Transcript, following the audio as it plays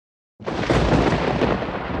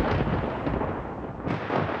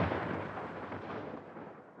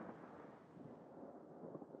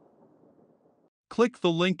Click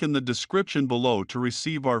the link in the description below to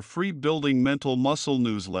receive our free Building Mental Muscle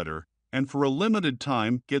newsletter, and for a limited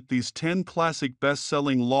time get these 10 classic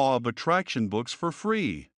best-selling Law of Attraction books for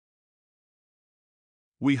free.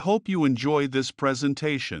 We hope you enjoy this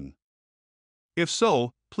presentation. If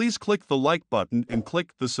so, please click the like button and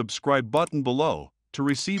click the subscribe button below to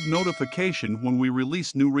receive notification when we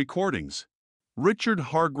release new recordings. Richard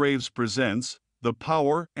Hargraves presents The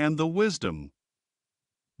Power and the Wisdom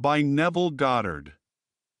by Neville Goddard.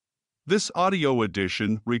 This audio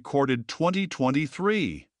edition recorded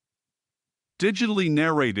 2023. Digitally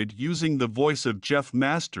narrated using the voice of Jeff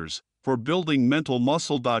Masters for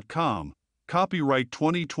buildingmentalmuscle.com. Copyright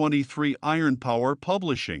 2023 Iron Power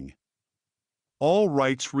Publishing. All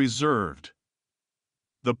rights reserved.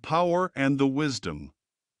 The Power and the Wisdom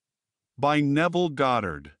by Neville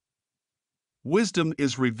Goddard. Wisdom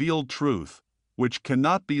is revealed truth, which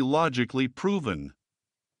cannot be logically proven.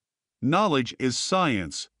 Knowledge is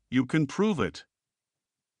science, you can prove it.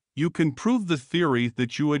 You can prove the theory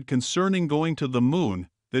that you had concerning going to the moon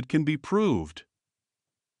that can be proved.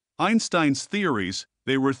 Einstein's theories,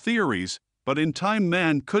 they were theories, but in time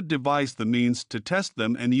man could devise the means to test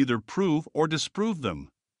them and either prove or disprove them.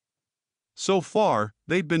 So far,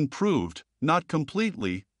 they've been proved, not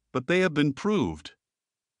completely, but they have been proved.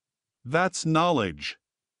 That's knowledge.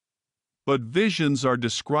 But visions are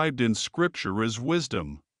described in Scripture as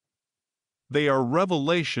wisdom. They are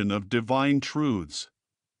revelation of divine truths.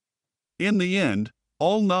 In the end,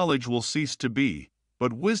 all knowledge will cease to be,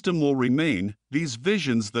 but wisdom will remain, these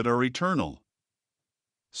visions that are eternal.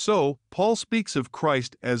 So, Paul speaks of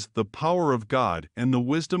Christ as the power of God and the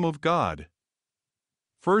wisdom of God.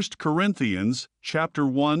 1 Corinthians chapter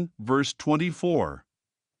 1, verse 24.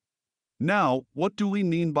 Now, what do we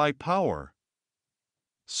mean by power?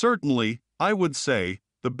 Certainly, I would say,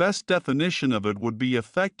 the best definition of it would be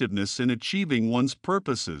effectiveness in achieving one's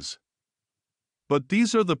purposes. But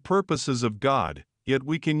these are the purposes of God, yet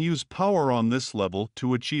we can use power on this level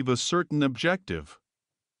to achieve a certain objective.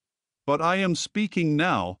 But I am speaking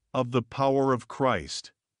now of the power of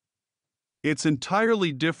Christ. It's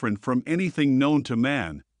entirely different from anything known to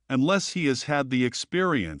man, unless he has had the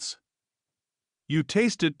experience. You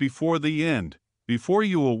taste it before the end. Before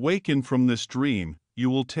you awaken from this dream,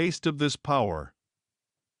 you will taste of this power.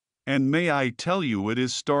 And may I tell you, it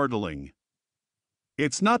is startling.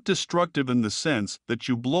 It's not destructive in the sense that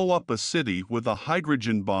you blow up a city with a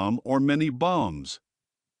hydrogen bomb or many bombs.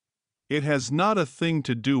 It has not a thing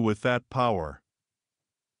to do with that power.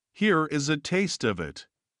 Here is a taste of it.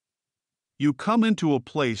 You come into a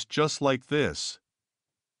place just like this.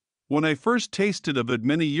 When I first tasted of it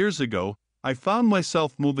many years ago, I found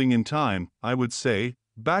myself moving in time, I would say,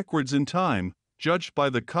 backwards in time, judged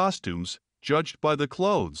by the costumes, judged by the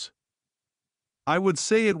clothes. I would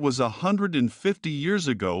say it was 150 years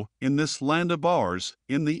ago in this land of ours,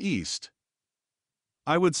 in the East.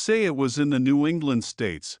 I would say it was in the New England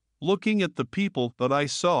states, looking at the people that I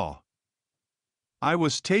saw. I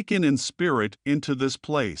was taken in spirit into this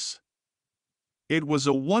place. It was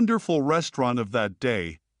a wonderful restaurant of that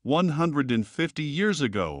day, 150 years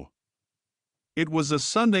ago. It was a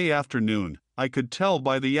Sunday afternoon, I could tell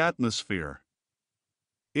by the atmosphere.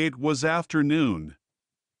 It was afternoon.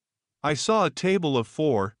 I saw a table of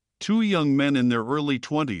 4, 2 young men in their early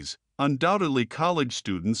 20s, undoubtedly college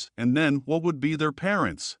students, and then what would be their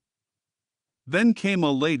parents. Then came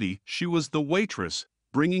a lady, she was the waitress,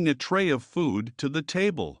 bringing a tray of food to the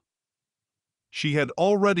table. She had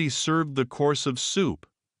already served the course of soup.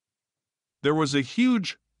 There was a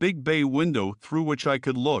huge, big bay window through which I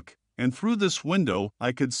could look, and through this window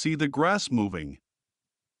I could see the grass moving.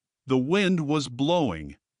 The wind was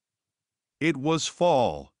blowing. It was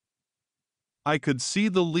fall. I could see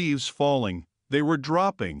the leaves falling, they were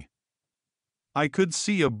dropping. I could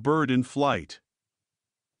see a bird in flight.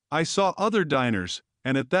 I saw other diners,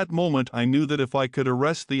 and at that moment I knew that if I could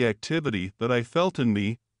arrest the activity that I felt in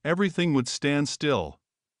me, everything would stand still.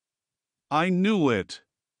 I knew it.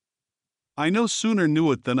 I no sooner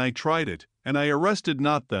knew it than I tried it, and I arrested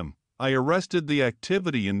not them, I arrested the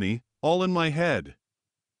activity in me, all in my head.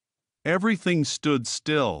 Everything stood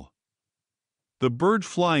still. The bird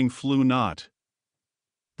flying flew not.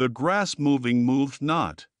 The grass moving moved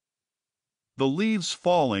not. The leaves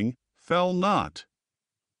falling fell not.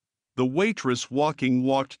 The waitress walking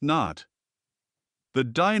walked not. The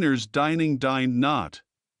diners dining dined not.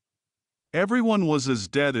 Everyone was as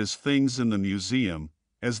dead as things in the museum,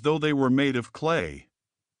 as though they were made of clay.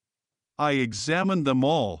 I examined them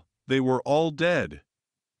all, they were all dead.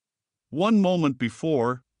 One moment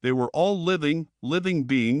before, they were all living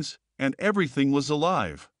beings, and everything was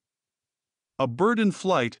alive. A bird in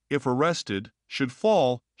flight, if arrested, should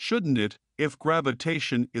fall, shouldn't it, if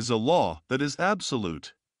gravitation is a law that is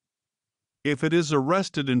absolute? If it is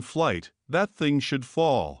arrested in flight, that thing should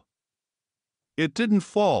fall. It didn't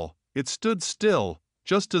fall, it stood still,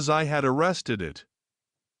 just as I had arrested it.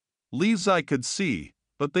 Leaves I could see,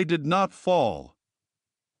 but they did not fall.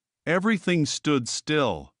 Everything stood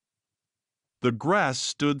still. The grass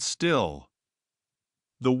stood still.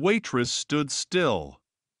 The waitress stood still.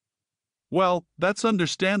 Well, that's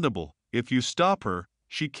understandable. If you stop her,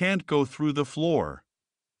 she can't go through the floor.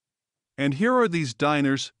 And here are these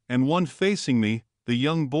diners, and one facing me, the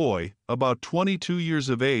young boy, about 22 years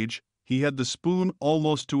of age. He had the spoon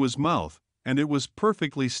almost to his mouth, and it was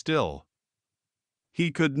perfectly still.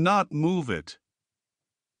 He could not move it.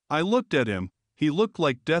 I looked at him, he looked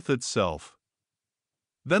like death itself.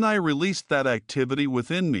 Then I released that activity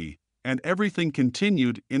within me, and everything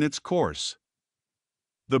continued in its course.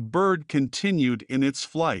 The bird continued in its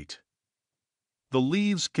flight. The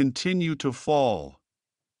leaves continued to fall.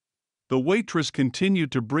 The waitress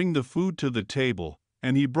continued to bring the food to the table,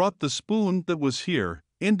 and he brought the spoon that was here,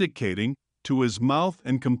 indicating, to his mouth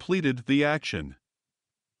and completed the action.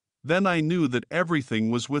 Then I knew that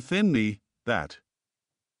everything was within me, that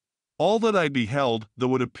all that I beheld,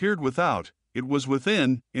 though it appeared without, it was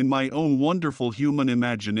within, in my own wonderful human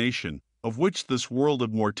imagination, of which this world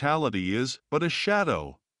of mortality is but a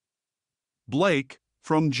shadow. Blake,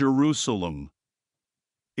 from Jerusalem.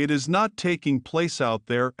 It is not taking place out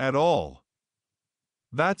there at all.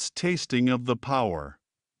 That's tasting of the power.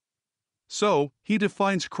 So, he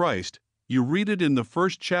defines Christ. You read it in the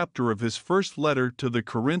first chapter of his first letter to the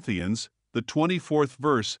Corinthians, the 24th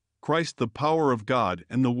verse, Christ the power of God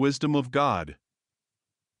and the wisdom of God.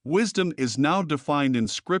 Wisdom is now defined in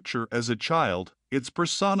Scripture as a child, it's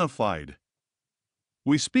personified.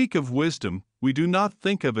 We speak of wisdom, we do not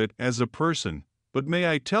think of it as a person, but may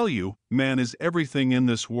I tell you, man is everything in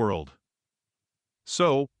this world.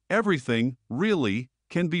 So, everything, really,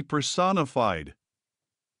 can be personified.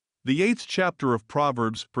 The 8th chapter of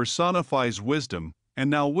Proverbs personifies wisdom, and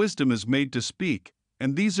now wisdom is made to speak,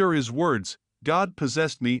 and these are his words, God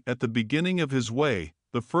possessed me at the beginning of his way,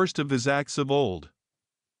 the first of his acts of old.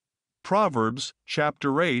 Proverbs,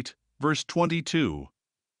 chapter 8, verse 22.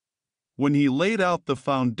 When he laid out the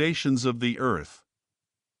foundations of the earth.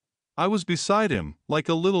 I was beside him, like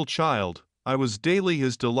a little child, I was daily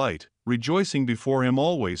his delight, rejoicing before him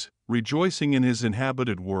always, rejoicing in his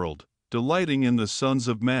inhabited world, delighting in the sons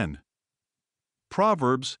of men.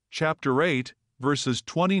 Proverbs, chapter 8, verses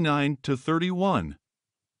 29 to 31.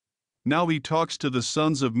 Now he talks to the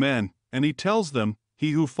sons of men, and he tells them,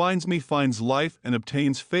 He who finds me finds life and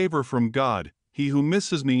obtains favor from God, he who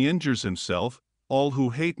misses me injures himself, all who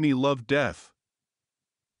hate me love death.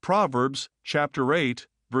 Proverbs, chapter 8,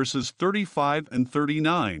 verses 35 and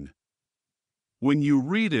 39. When you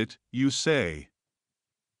read it, you say,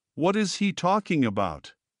 what is he talking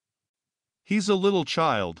about? He's a little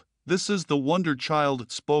child. This is the wonder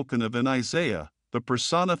child spoken of in Isaiah, the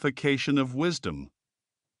personification of wisdom.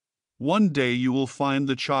 One day you will find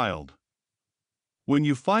the child. When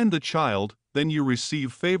you find the child, then you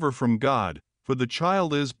receive favor from God, for the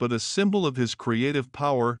child is but a symbol of his creative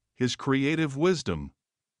power, his creative wisdom.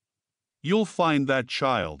 You'll find that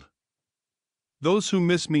child. Those who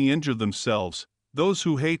miss me injure themselves, those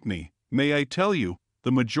who hate me, may I tell you,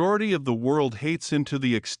 the majority of the world hates him to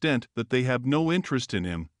the extent that they have no interest in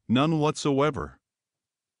him, none whatsoever.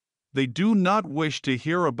 They do not wish to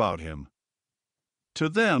hear about him. To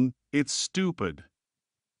them, it's stupid.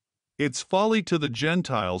 It's folly to the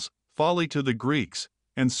Gentiles, folly to the Greeks,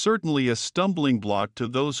 and certainly a stumbling block to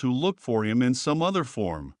those who look for him in some other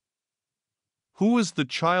form. Who is the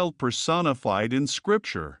child personified in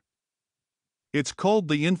Scripture? It's called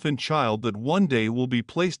the infant child that one day will be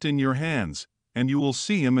placed in your hands, and you will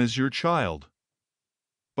see him as your child.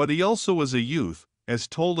 But he also is a youth, as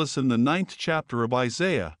told us in the 9th chapter of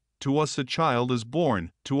Isaiah, to us a child is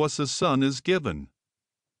born, to us a son is given.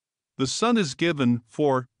 The Son is given,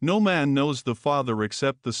 for no man knows the Father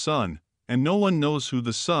except the Son, and no one knows who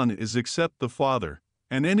the Son is except the Father,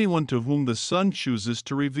 and anyone to whom the Son chooses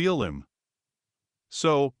to reveal him.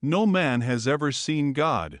 So, no man has ever seen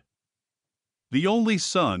God. The only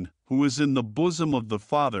Son, who is in the bosom of the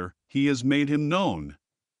Father, he has made him known.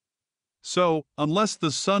 So, unless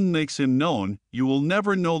the Son makes him known, you will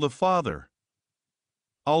never know the Father.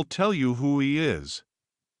 I'll tell you who he is.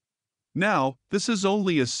 Now, this is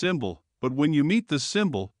only a symbol, but when you meet the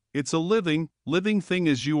symbol, it's a living thing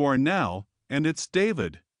as you are now, and it's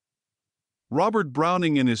David. Robert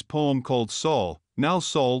Browning in his poem called Saul, now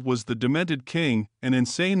Saul was the demented king, an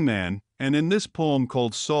insane man, and in this poem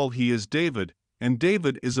called Saul he is David, and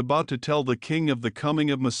David is about to tell the king of the coming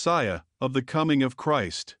of Messiah, of the coming of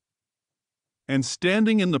Christ. And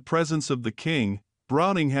standing in the presence of the king,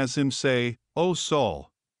 Browning has him say, "O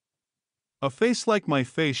Saul, a face like my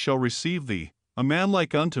face shall receive thee, a man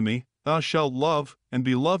like unto me, thou shalt love, and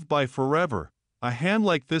be loved by forever. A hand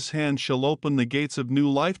like this hand shall open the gates of new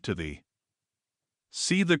life to thee."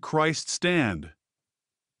 See the Christ stand.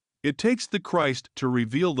 It takes the Christ to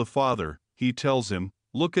reveal the Father. He tells him,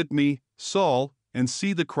 "Look at me, Saul, and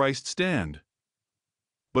see the Christ stand."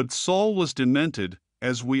 But Saul was demented,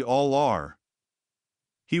 as we all are.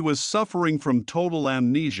 He was suffering from total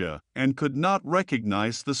amnesia and could not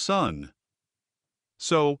recognize the Son.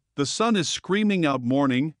 So, the Son is screaming out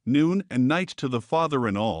morning, noon, and night to the Father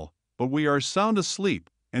and all, but we are sound asleep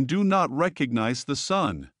and do not recognize the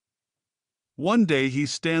Son. One day he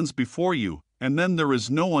stands before you, and then there is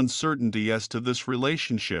no uncertainty as to this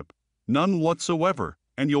relationship, none whatsoever,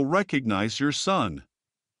 and you'll recognize your Son.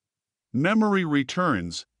 Memory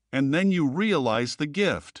returns, and then you realize the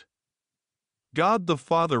gift. God the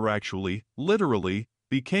Father actually, literally,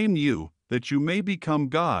 became you, that you may become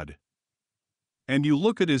God. And you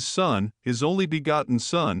look at His Son, His only begotten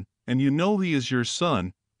Son, and you know He is your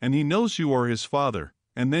Son, and He knows you are His Father,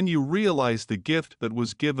 and then you realize the gift that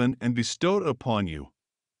was given and bestowed upon you.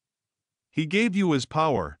 He gave you His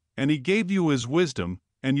power, and He gave you His wisdom,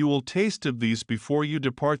 and you will taste of these before you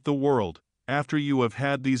depart the world, after you have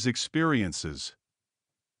had these experiences.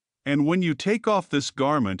 And when you take off this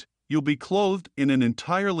garment, you'll be clothed in an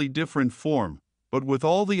entirely different form, but with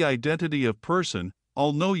all the identity of person.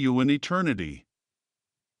 I'll know you in eternity.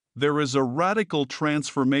 There is a radical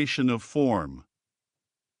transformation of form.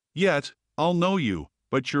 Yet, I'll know you,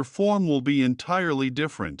 but your form will be entirely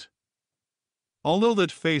different. I'll know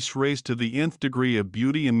that face raised to the nth degree of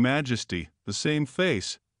beauty and majesty, the same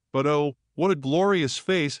face, but oh, what a glorious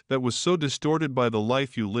face that was so distorted by the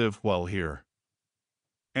life you live while here.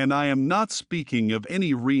 And I am not speaking of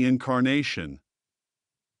any reincarnation.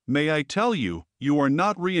 May I tell you, you are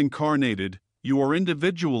not reincarnated, you are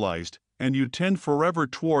individualized, and you tend forever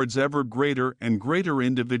towards ever greater and greater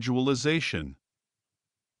individualization.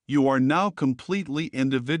 You are now completely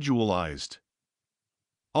individualized.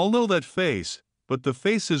 I'll know that face, but the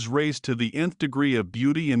face is raised to the nth degree of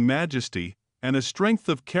beauty and majesty, and a strength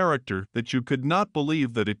of character that you could not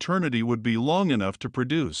believe that eternity would be long enough to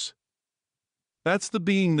produce. That's the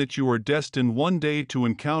being that you are destined one day to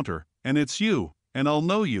encounter, and it's you, and I'll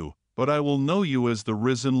know you, but I will know you as the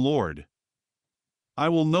risen Lord. I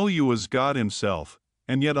will know you as God Himself,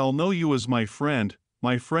 and yet I'll know you as my friend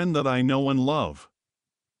that I know and love.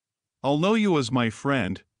 I'll know you as my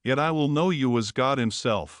friend, yet I will know you as God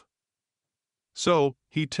Himself. So,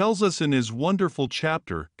 He tells us in His wonderful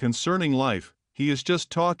chapter concerning life, He is just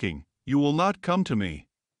talking, "You will not come to me.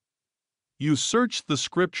 You search the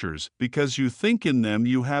Scriptures because you think in them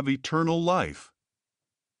you have eternal life.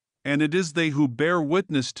 And it is they who bear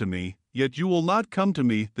witness to me, yet you will not come to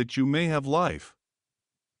me that you may have life.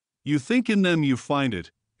 You think in them you find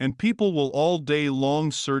it, and people will all day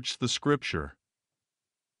long search the Scripture.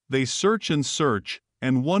 They search,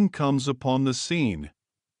 and one comes upon the scene.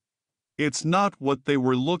 It's not what they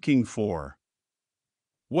were looking for.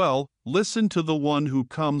 Well, listen to the one who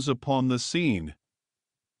comes upon the scene.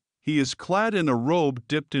 He is clad in a robe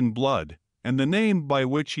dipped in blood, and the name by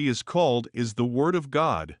which he is called is the Word of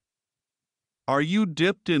God. Are you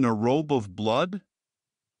dipped in a robe of blood?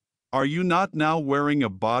 Are you not now wearing a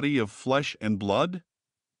body of flesh and blood?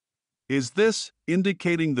 Is this,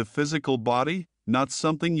 indicating the physical body, not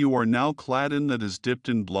something you are now clad in that is dipped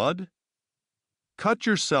in blood? Cut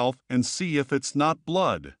yourself and see if it's not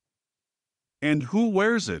blood. And who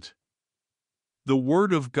wears it? The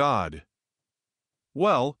Word of God.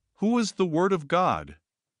 Well, who is the Word of God?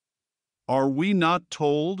 Are we not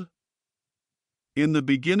told? In the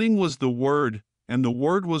beginning was the Word, and the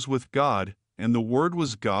Word was with God, and the Word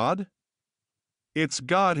was God? It's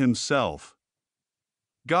God Himself.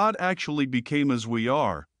 God actually became as we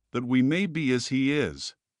are, that we may be as He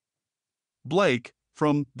is. Blake,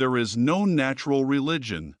 from There Is No Natural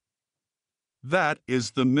Religion. That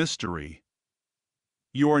is the mystery.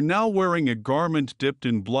 You are now wearing a garment dipped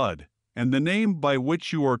in blood, and the name by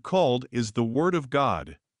which you are called is the Word of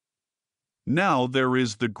God. Now there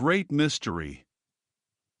is the great mystery.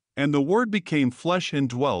 And the Word became flesh and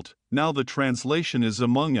dwelt. Now the translation is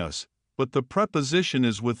among us, but the preposition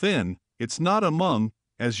is within, it's not among,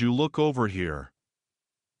 as you look over here.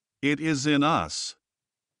 It is in us.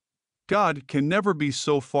 God can never be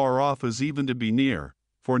so far off as even to be near,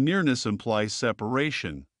 for nearness implies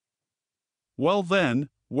separation. Well then,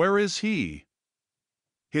 where is He?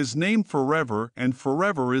 His name forever and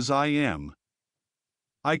forever is I Am.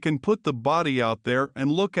 I can put the body out there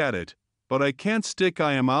and look at it, but I can't stick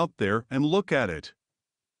I am out there and look at it.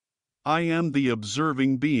 I am the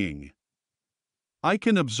observing being. I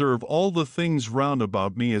can observe all the things round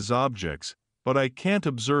about me as objects, but I can't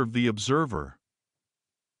observe the observer.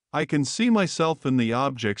 I can see myself in the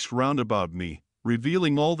objects round about me,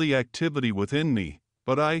 revealing all the activity within me,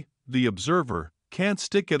 but I, the observer, can't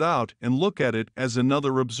stick it out and look at it as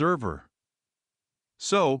another observer.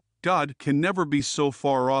 So, God can never be so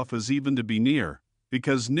far off as even to be near,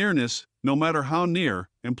 because nearness, no matter how near,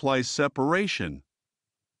 implies separation.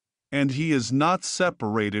 And He is not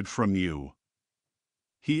separated from you.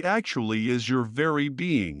 He actually is your very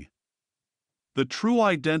being. The true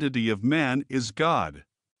identity of man is God.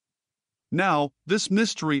 Now, this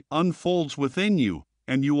mystery unfolds within you,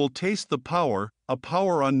 and you will taste the power, a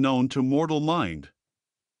power unknown to mortal mind.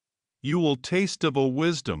 You will taste of a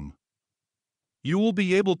wisdom. You will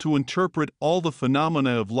be able to interpret all the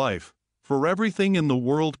phenomena of life, for everything in the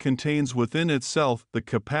world contains within itself the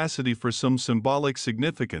capacity for some symbolic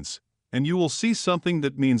significance, and you will see something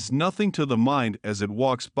that means nothing to the mind as it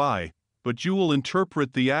walks by, but you will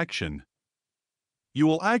interpret the action. You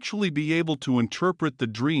will actually be able to interpret the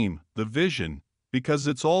dream, the vision, because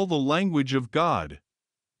it's all the language of God.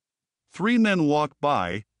 3 men walk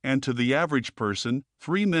by, and to the average person,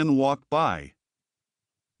 3 men walk by.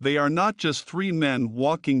 They are not just 3 men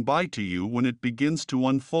walking by to you when it begins to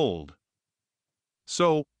unfold.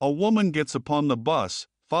 So, a woman gets upon the bus,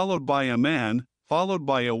 followed by a man, followed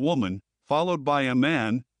by a woman, followed by a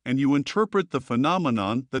man, and you interpret the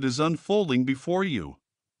phenomenon that is unfolding before you.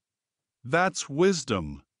 That's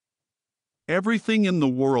wisdom. Everything in the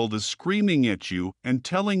world is screaming at you and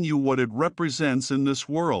telling you what it represents in this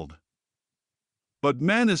world. But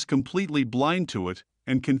man is completely blind to it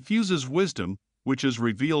and confuses wisdom, which is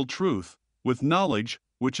revealed truth, with knowledge,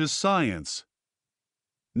 which is science.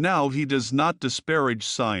 Now he does not disparage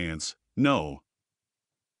science, no.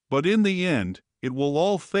 But in the end, it will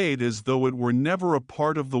all fade as though it were never a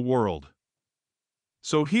part of the world.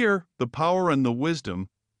 So here, the power and the wisdom,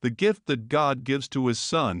 the gift that God gives to His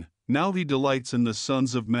Son, now He delights in the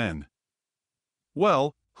sons of men.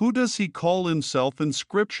 Well, who does He call Himself in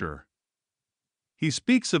Scripture? He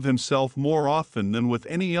speaks of Himself more often than with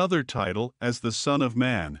any other title as the Son of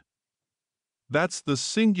Man. That's the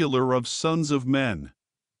singular of sons of men.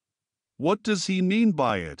 What does He mean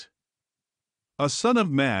by it? A son of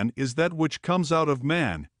man is that which comes out of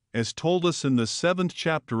man, as told us in the 7th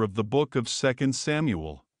chapter of the book of 2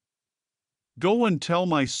 Samuel. Go and tell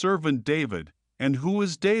my servant David. And who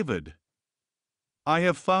is David? I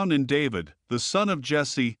have found in David, the son of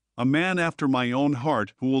Jesse, a man after my own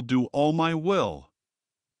heart who will do all my will.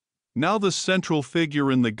 Now the central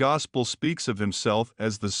figure in the Gospel speaks of himself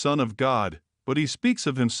as the Son of God, but he speaks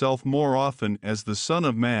of himself more often as the Son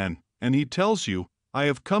of Man, and he tells you, I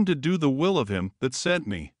have come to do the will of him that sent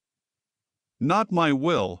me. Not my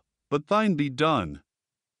will, but thine be done.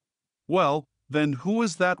 Well, then who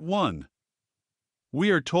is that one? We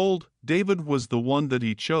are told David was the one that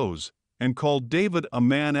he chose, and called David a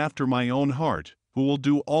man after my own heart, who will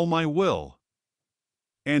do all my will.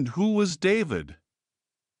 And who was David?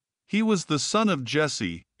 He was the son of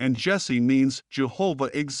Jesse, and Jesse means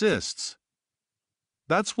Jehovah exists.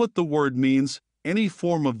 That's what the word means, any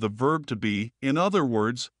form of the verb to be, in other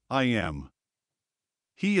words, I am.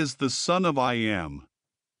 He is the son of I am.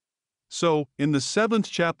 So, in the 7th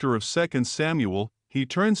chapter of 2 Samuel, he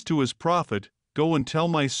turns to his prophet, Go and tell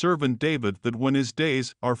my servant David that when his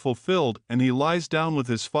days are fulfilled and he lies down with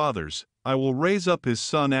his fathers, I will raise up his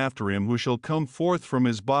son after him who shall come forth from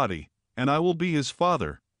his body, and I will be his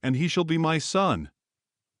father, and he shall be my son.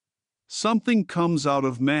 Something comes out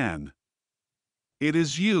of man. It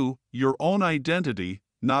is you, your own identity,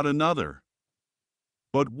 not another.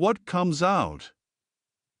 But what comes out?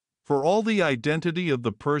 For all the identity of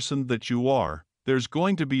the person that you are, there's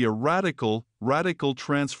going to be a radical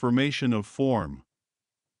transformation of form.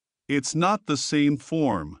 It's not the same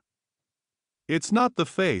form. It's not the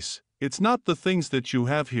face, it's not the things that you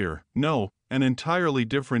have here, no, an entirely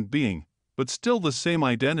different being, but still the same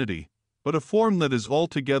identity, but a form that is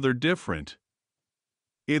altogether different.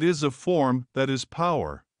 It is a form that is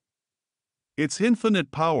power. It's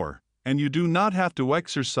infinite power, and you do not have to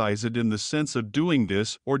exercise it in the sense of doing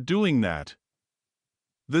this or doing that.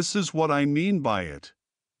 This is what I mean by it.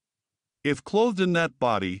 If clothed in that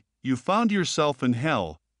body, you found yourself in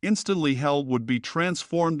hell, instantly hell would be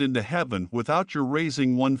transformed into heaven without your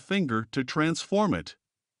raising one finger to transform it.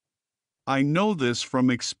 I know this from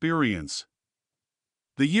experience.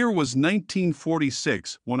 The year was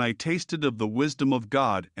 1946 when I tasted of the wisdom of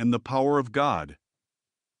God and the power of God.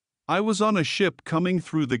 I was on a ship coming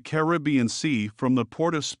through the Caribbean Sea from the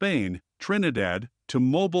port of Spain, Trinidad, to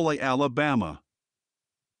Mobile, Alabama.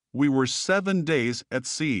 We were 7 days at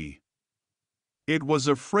sea. It was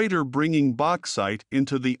a freighter bringing bauxite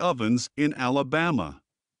into the ovens in Alabama.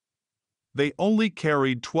 They only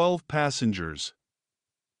carried 12 passengers.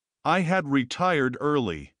 I had retired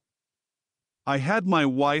early. I had my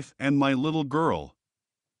wife and my little girl.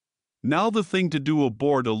 Now the thing to do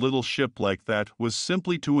aboard a little ship like that was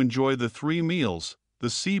simply to enjoy the 3 meals, the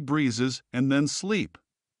sea breezes, and then sleep.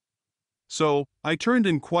 So, I turned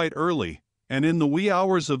in quite early, and in the wee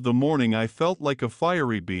hours of the morning I felt like a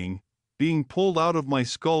fiery being pulled out of my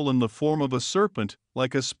skull in the form of a serpent,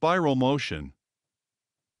 like a spiral motion.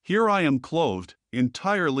 Here I am clothed,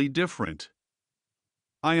 entirely different.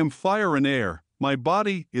 I am fire and air, my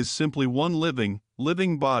body is simply one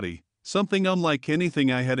living body, something unlike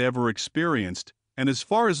anything I had ever experienced, and as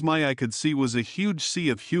far as my eye could see was a huge sea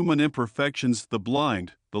of human imperfections, the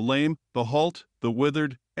blind, the lame, the halt, the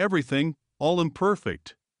withered, everything, all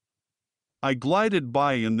imperfect. I glided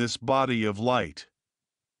by in this body of light.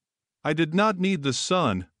 I did not need the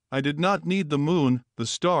sun, I did not need the moon, the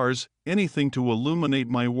stars, anything to illuminate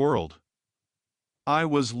my world. I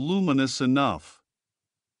was luminous enough.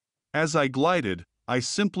 As I glided, I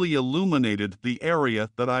simply illuminated the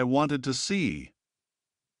area that I wanted to see.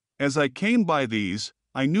 As I came by these,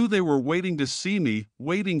 I knew they were waiting to see me,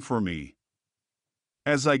 waiting for me.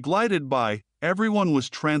 As I glided by, everyone was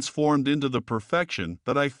transformed into the perfection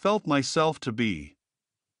that I felt myself to be.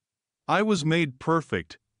 I was made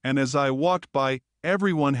perfect, and as I walked by,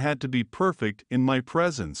 everyone had to be perfect in my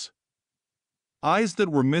presence. Eyes that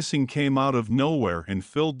were missing came out of nowhere and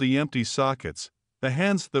filled the empty sockets. The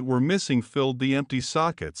hands that were missing filled the empty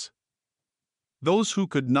sockets. Those who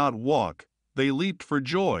could not walk, they leaped for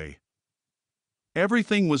joy.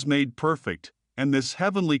 Everything was made perfect, and this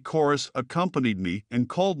heavenly chorus accompanied me and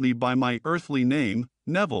called me by my earthly name,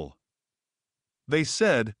 Neville. They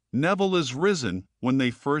said, "Neville is risen," when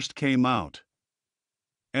they first came out.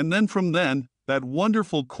 And then from then, that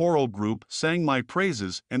wonderful choral group sang my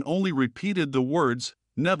praises and only repeated the words,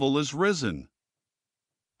 "Neville is risen."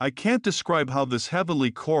 I can't describe how this heavenly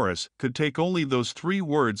chorus could take only those 3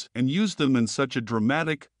 words and use them in such a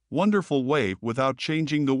dramatic, wonderful way without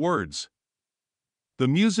changing the words. The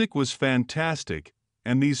music was fantastic,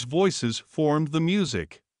 and these voices formed the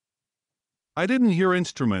music. I didn't hear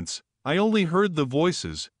instruments, I only heard the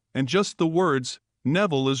voices, and just the words,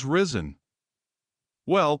 "Neville is risen."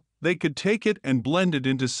 Well, they could take it and blend it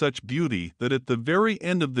into such beauty that at the very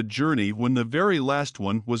end of the journey, when the very last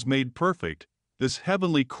one was made perfect, this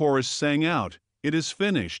heavenly chorus sang out, "It is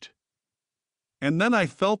finished." And then I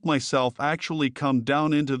felt myself actually come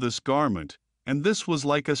down into this garment, and this was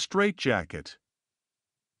like a straitjacket.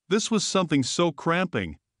 This was something so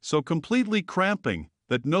cramping, so completely cramping,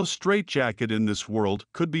 that no straitjacket in this world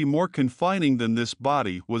could be more confining than this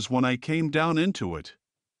body was when I came down into it.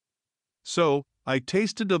 So, I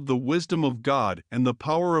tasted of the wisdom of God and the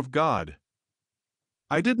power of God.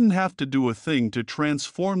 I didn't have to do a thing to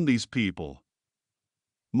transform these people.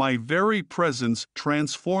 My very presence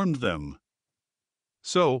transformed them.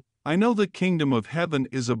 So, I know the kingdom of heaven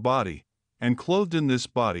is a body, and clothed in this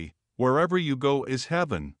body, wherever you go is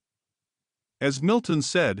heaven. As Milton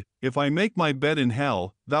said, "If I make my bed in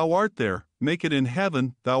hell, thou art there, make it in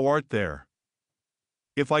heaven, thou art there."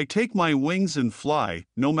 If I take my wings and fly,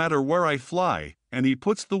 no matter where I fly, and he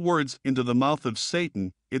puts the words into the mouth of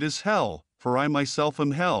Satan, it is hell, for I myself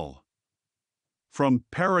am hell. From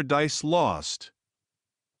Paradise Lost.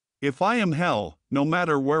 If I am hell, no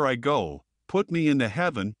matter where I go, put me into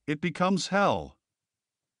heaven, it becomes hell.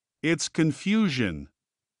 It's confusion.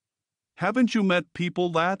 Haven't you met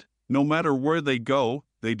people that, no matter where they go,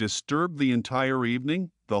 they disturb the entire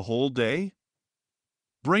evening, the whole day?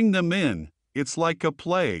 Bring them in, it's like a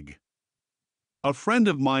plague. A friend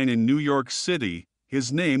of mine in New York City,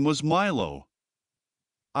 his name was Milo.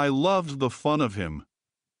 I loved the fun of him.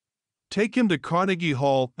 Take him to Carnegie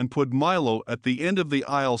Hall and put Milo at the end of the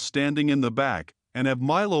aisle standing in the back, and have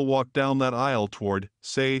Milo walk down that aisle toward,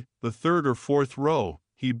 say, the 3rd or 4th row,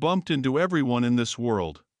 he bumped into everyone in this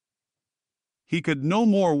world. He could no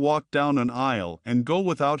more walk down an aisle and go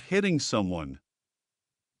without hitting someone.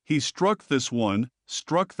 He struck this one,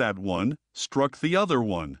 struck that one, struck the other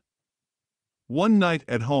one. One night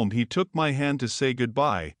at home he took my hand to say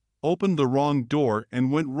goodbye, opened the wrong door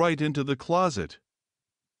and went right into the closet.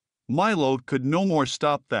 Milo could no more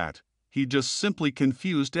stop that, he just simply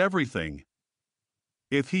confused everything.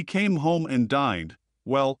 If he came home and dined,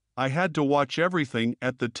 well, I had to watch everything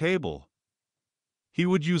at the table. He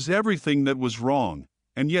would use everything that was wrong,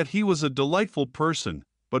 and yet he was a delightful person,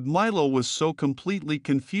 but Milo was so completely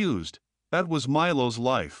confused. That was Milo's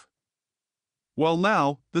life. Well,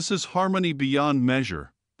 now, this is harmony beyond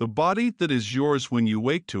measure, the body that is yours when you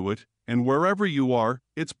wake to it, and wherever you are,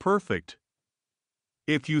 it's perfect.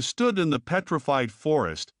 If you stood in the petrified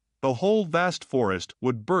forest, the whole vast forest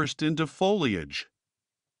would burst into foliage.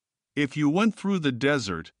 If you went through the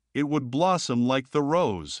desert, it would blossom like the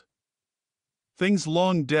rose. Things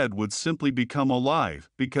long dead would simply become alive,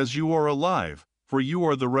 because you are alive, for you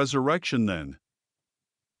are the resurrection then.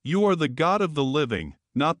 You are the God of the living,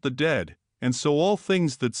 not the dead, and so all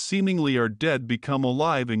things that seemingly are dead become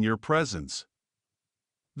alive in your presence.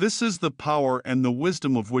 This is the power and the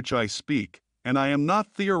wisdom of which I speak, and I am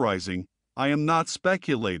not theorizing, I am not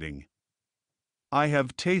speculating. I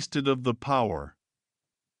have tasted of the power.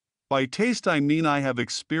 By taste I mean I have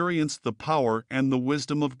experienced the power and the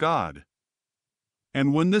wisdom of God.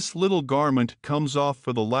 And when this little garment comes off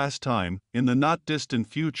for the last time, in the not distant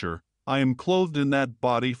future, I am clothed in that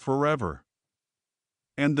body forever.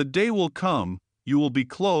 And the day will come, you will be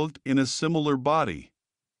clothed in a similar body.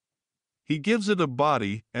 He gives it a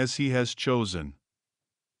body as he has chosen.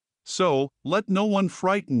 So, let no one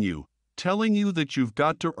frighten you, telling you that you've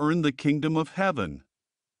got to earn the kingdom of heaven.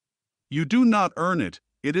 You do not earn it,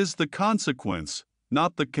 it is the consequence,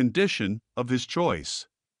 not the condition, of his choice.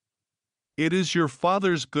 It is your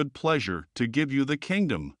Father's good pleasure to give you the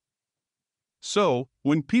kingdom. So,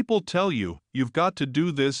 when people tell you, you've got to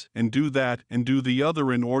do this and do that and do the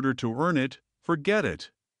other in order to earn it, forget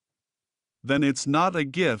it. Then it's not a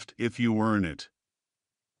gift if you earn it.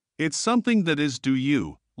 It's something that is due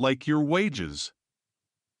you, like your wages.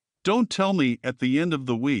 Don't tell me at the end of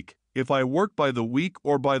the week, if I work by the week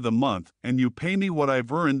or by the month and you pay me what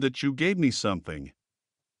I've earned, that you gave me something.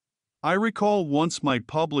 I recall once my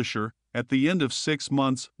publisher, at the end of 6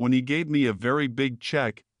 months, when he gave me a very big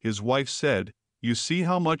check, his wife said, "You see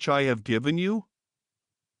how much I have given you?"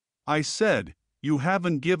 I said, "You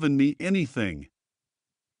haven't given me anything.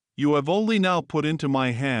 You have only now put into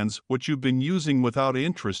my hands what you've been using without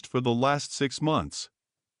interest for the last 6 months.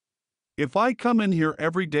 If I come in here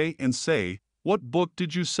every day and say, 'What book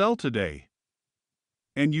did you sell today?'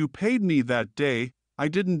 and you paid me that day, I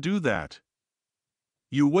didn't do that.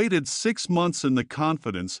 You waited 6 months in the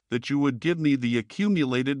confidence that you would give me the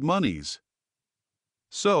accumulated monies.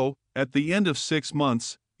 So, at the end of 6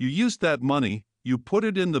 months, you used that money, you put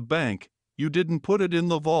it in the bank, you didn't put it in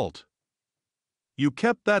the vault. You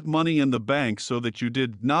kept that money in the bank so that you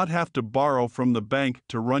did not have to borrow from the bank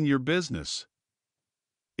to run your business.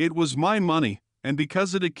 It was my money, and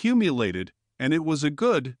because it accumulated, and it was a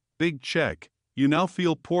good, big check, you now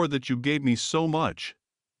feel poor that you gave me so much.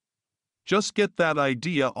 Just get that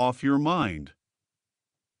idea off your mind.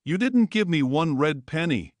 You didn't give me one red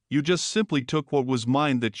penny, you just simply took what was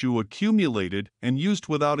mine that you accumulated and used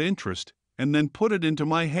without interest, and then put it into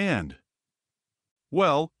my hand."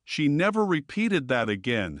 Well, she never repeated that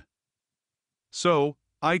again. So,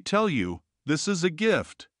 I tell you, this is a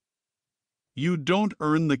gift. You don't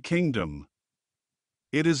earn the kingdom.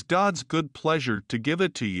 It is God's good pleasure to give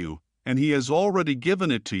it to you, and He has already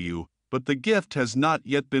given it to you, but the gift has not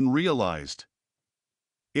yet been realized.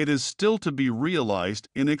 It is still to be realized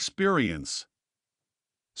in experience.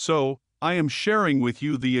 So, I am sharing with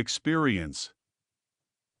you the experience.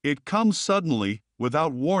 It comes suddenly,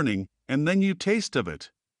 without warning, and then you taste of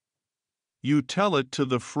it. You tell it to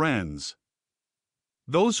the friends.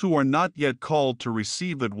 Those who are not yet called to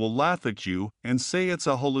receive it will laugh at you and say it's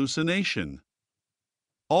a hallucination.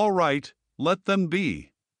 All right, let them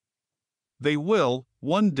be. They will,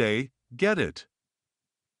 one day, get it.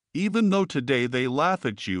 Even though today they laugh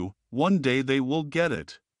at you, one day they will get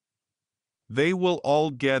it. They will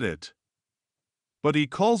all get it. But He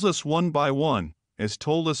calls us one by one, as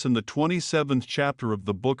told us in the 27th chapter of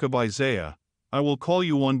the book of Isaiah, "I will call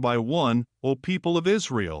you one by one, O people of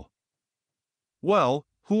Israel." Well,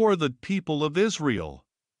 who are the people of Israel?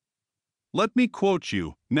 Let me quote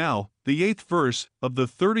you, now, the 8th verse of the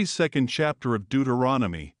 32nd chapter of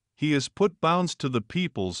Deuteronomy. "He has put bounds to the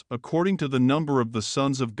peoples according to the number of the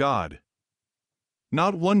sons of God."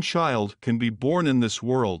 Not one child can be born in this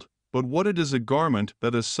world, but what it is a garment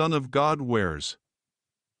that a son of God wears.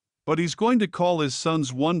 But He's going to call His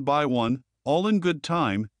sons one by one, all in good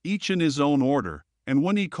time, each in his own order, and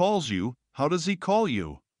when He calls you, how does He call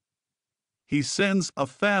you? He sends a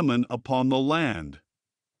famine upon the land.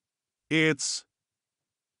 It's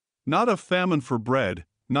not a famine for bread,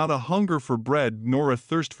 not a hunger for bread nor a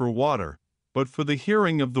thirst for water, but for the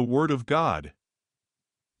hearing of the word of God.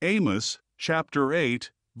 Amos, chapter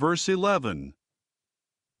 8, verse 11.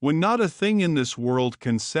 When not a thing in this world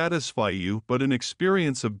can satisfy you but an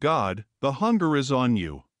experience of God, the hunger is on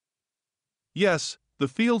you. Yes, the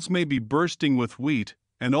fields may be bursting with wheat,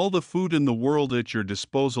 and all the food in the world at your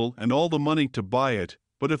disposal and all the money to buy it,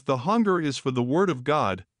 but if the hunger is for the Word of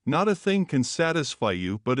God, not a thing can satisfy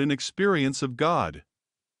you but an experience of God.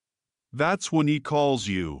 That's when He calls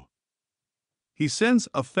you. He sends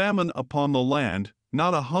a famine upon the land,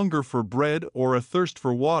 not a hunger for bread or a thirst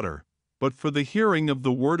for water, but for the hearing of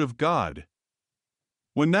the Word of God.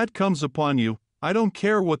 When that comes upon you, I don't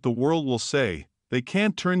care what the world will say, they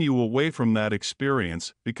can't turn you away from that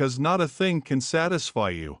experience, because not a thing can satisfy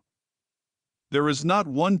you. There is not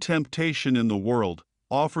one temptation in the world,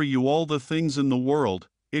 offer you all the things in the world,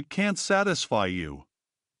 it can't satisfy you.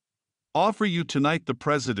 Offer you tonight the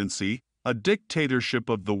presidency, a dictatorship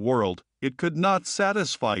of the world, it could not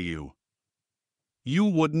satisfy you. You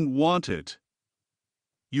wouldn't want it.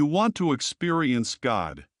 You want to experience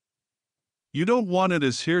God. You don't want it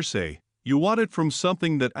as hearsay, you want it from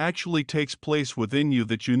something that actually takes place within you,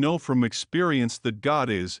 that you know from experience that God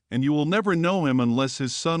is, and you will never know Him unless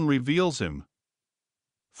His Son reveals Him.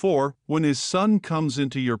 For, when His Son comes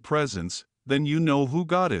into your presence, then you know who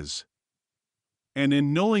God is. And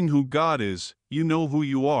in knowing who God is, you know who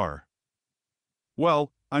you are.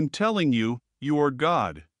 Well, I'm telling you, you are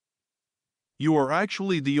God. You are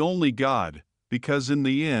actually the only God, because in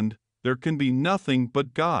the end, there can be nothing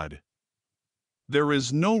but God. There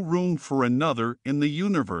is no room for another in the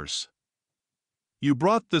universe. You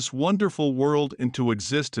brought this wonderful world into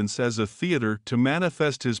existence as a theater to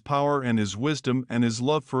manifest His power and His wisdom and His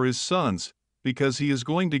love for His sons, because He is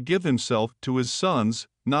going to give Himself to His sons,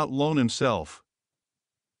 not loan Himself.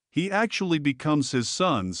 He actually becomes His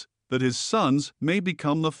sons, that His sons may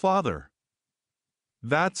become the Father.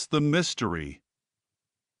 That's the mystery.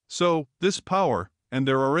 So, this power, and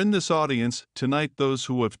there are in this audience tonight those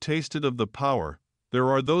who have tasted of the power, there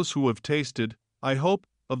are those who have tasted, I hope,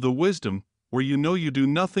 of the wisdom, where you know you do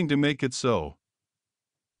nothing to make it so.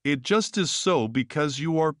 It just is so because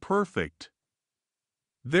you are perfect.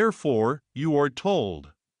 Therefore, you are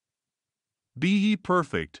told, "Be ye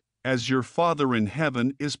perfect, as your Father in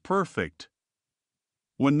heaven is perfect."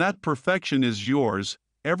 When that perfection is yours,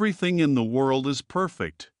 everything in the world is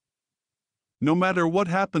perfect. No matter what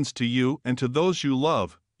happens to you and to those you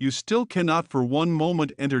love, you still cannot for one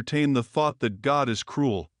moment entertain the thought that God is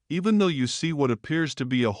cruel, even though you see what appears to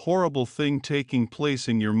be a horrible thing taking place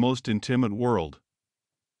in your most intimate world.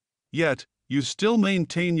 Yet, you still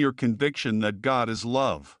maintain your conviction that God is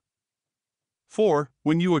love. For,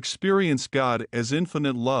 when you experience God as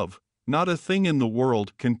infinite love, not a thing in the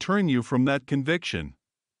world can turn you from that conviction.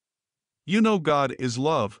 You know God is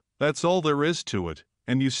love, that's all there is to it,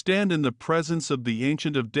 and you stand in the presence of the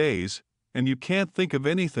Ancient of Days, and you can't think of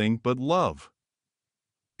anything but love.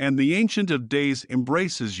 And the Ancient of Days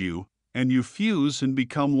embraces you, and you fuse and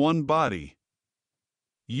become one body.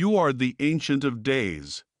 You are the Ancient of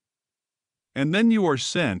Days. And then you are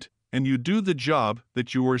sent, and you do the job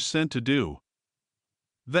that you were sent to do.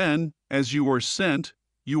 Then, as you are sent,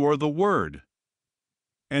 you are the Word.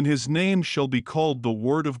 And His name shall be called the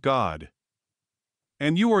Word of God.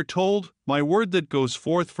 And you are told, "My word that goes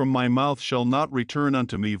forth from my mouth shall not return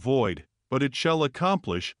unto me void, but it shall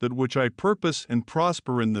accomplish that which I purpose and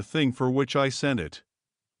prosper in the thing for which I sent it."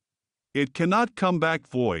 It cannot come back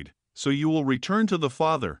void, so you will return to the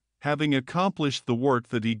Father, having accomplished the work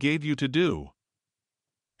that He gave you to do.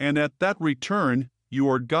 And at that return, you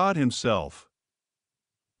are God Himself.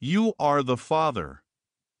 You are the Father.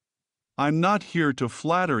 I'm not here to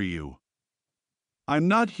flatter you. I'm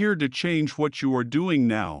not here to change what you are doing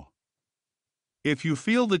now. If you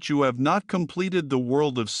feel that you have not completed the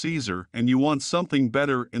world of Caesar and you want something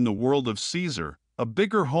better in the world of Caesar, a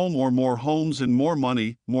bigger home or more homes and more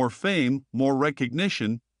money, more fame, more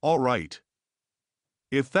recognition, all right.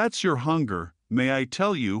 If that's your hunger, may I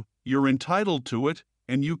tell you, you're entitled to it,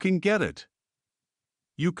 and you can get it.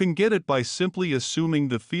 You can get it by simply assuming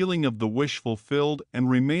the feeling of the wish fulfilled and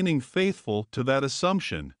remaining faithful to that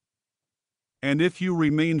assumption. And if you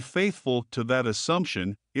remain faithful to that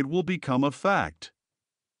assumption, it will become a fact.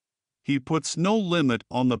 He puts no limit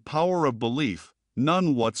on the power of belief,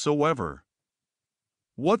 none whatsoever.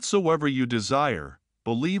 Whatsoever you desire,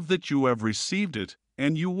 believe that you have received it,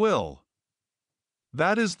 and you will.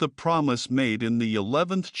 That is the promise made in the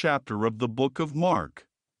 11th chapter of the book of Mark.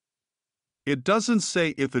 It doesn't say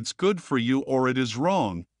if it's good for you or it is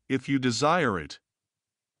wrong, if you desire it.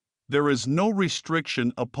 There is no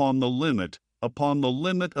restriction upon the limit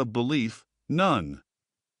of belief, none.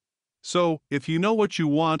 So, if you know what you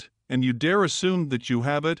want, and you dare assume that you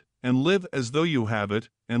have it, and live as though you have it,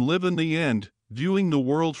 and live in the end, viewing the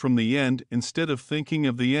world from the end instead of thinking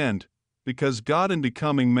of the end, because God in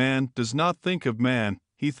becoming man does not think of man,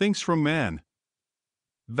 he thinks from man.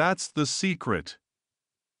 That's the secret.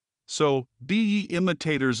 So, be ye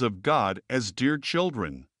imitators of God as dear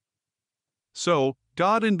children. So,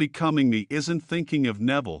 God in becoming me isn't thinking of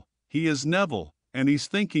Neville, he is Neville, and he's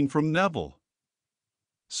thinking from Neville.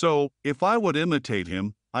 So, if I would imitate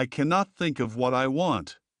him, I cannot think of what I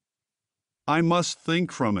want. I must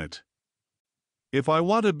think from it. If I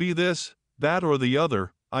want to be this, that, or the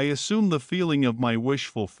other, I assume the feeling of my wish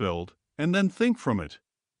fulfilled, and then think from it.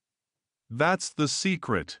 That's the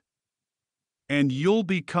secret. And you'll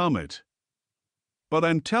become it. But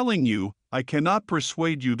I'm telling you, I cannot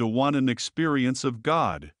persuade you to want an experience of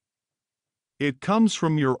God. It comes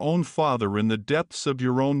from your own Father in the depths of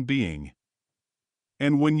your own being.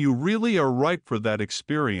 And when you really are ripe for that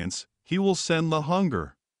experience, He will send the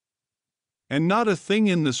hunger. And not a thing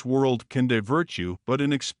in this world can divert you but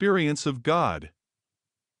an experience of God.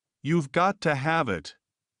 You've got to have it.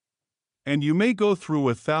 And you may go through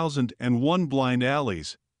 1,001 blind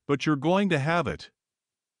alleys, but you're going to have it.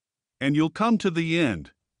 And you'll come to the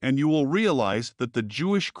end, and you will realize that the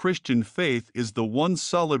Jewish Christian faith is the one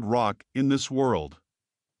solid rock in this world.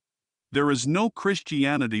 There is no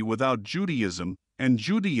Christianity without Judaism, and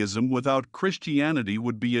Judaism without Christianity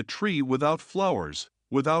would be a tree without flowers,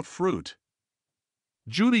 without fruit.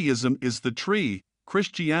 Judaism is the tree,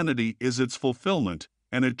 Christianity is its fulfillment,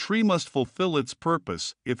 and a tree must fulfill its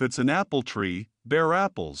purpose. If it's an apple tree, bear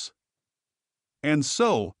apples. And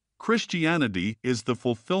so, Christianity is the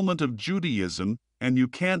fulfillment of Judaism, and you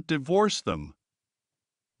can't divorce them.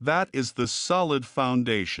 That is the solid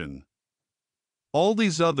foundation. All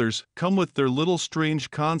these others come with their little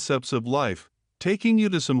strange concepts of life, taking you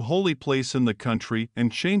to some holy place in the country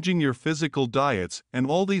and changing your physical diets and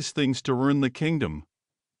all these things to earn the kingdom.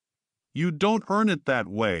 You don't earn it that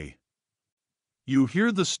way. You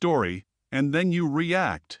hear the story, and then you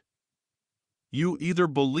react. You either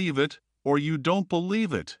believe it, or you don't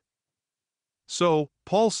believe it. So,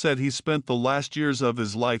 Paul said he spent the last years of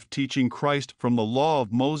his life teaching Christ from the law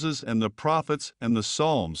of Moses and the prophets and the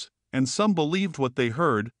Psalms, and some believed what they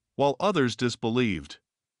heard, while others disbelieved.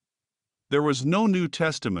 There was no New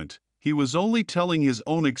Testament, he was only telling his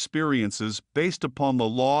own experiences based upon the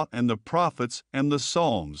law and the prophets and the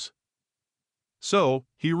Psalms. So,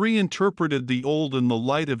 he reinterpreted the Old in the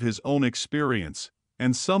light of his own experience,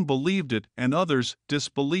 and some believed it and others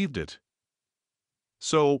disbelieved it.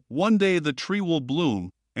 So, one day the tree will bloom,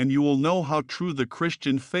 and you will know how true the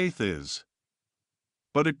Christian faith is.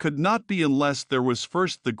 But it could not be unless there was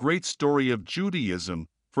first the great story of Judaism,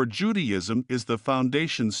 for Judaism is the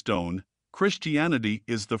foundation stone, Christianity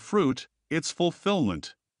is the fruit, its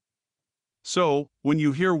fulfillment. So, when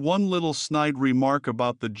you hear one little snide remark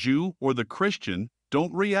about the Jew or the Christian,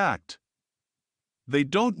 don't react. They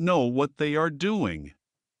don't know what they are doing.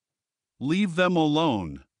 Leave them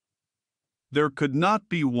alone. There could not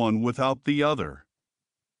be one without the other.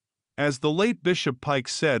 As the late Bishop Pike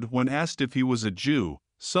said when asked if he was a Jew,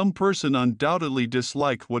 some person undoubtedly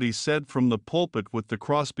disliked what he said from the pulpit with the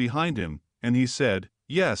cross behind him, and he said,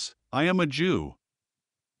 "Yes, I am a Jew.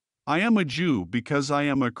 I am a Jew because I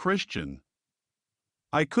am a Christian.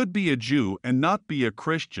 I could be a Jew and not be a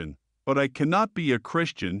Christian, but I cannot be a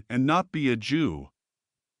Christian and not be a Jew."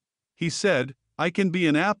 He said, "I can be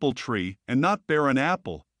an apple tree and not bear an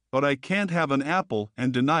apple, but I can't have an apple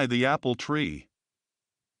and deny the apple tree."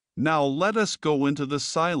 Now let us go into the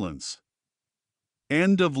silence.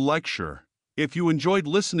 End of lecture. If you enjoyed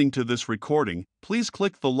listening to this recording, please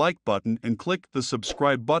click the like button and click the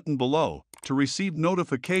subscribe button below to receive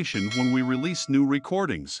notification when we release new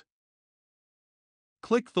recordings.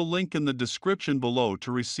 Click the link in the description below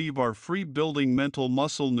to receive our free Building Mental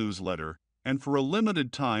Muscle newsletter, and for a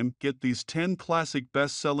limited time get these 10 classic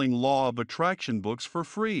best-selling Law of Attraction books for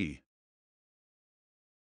free.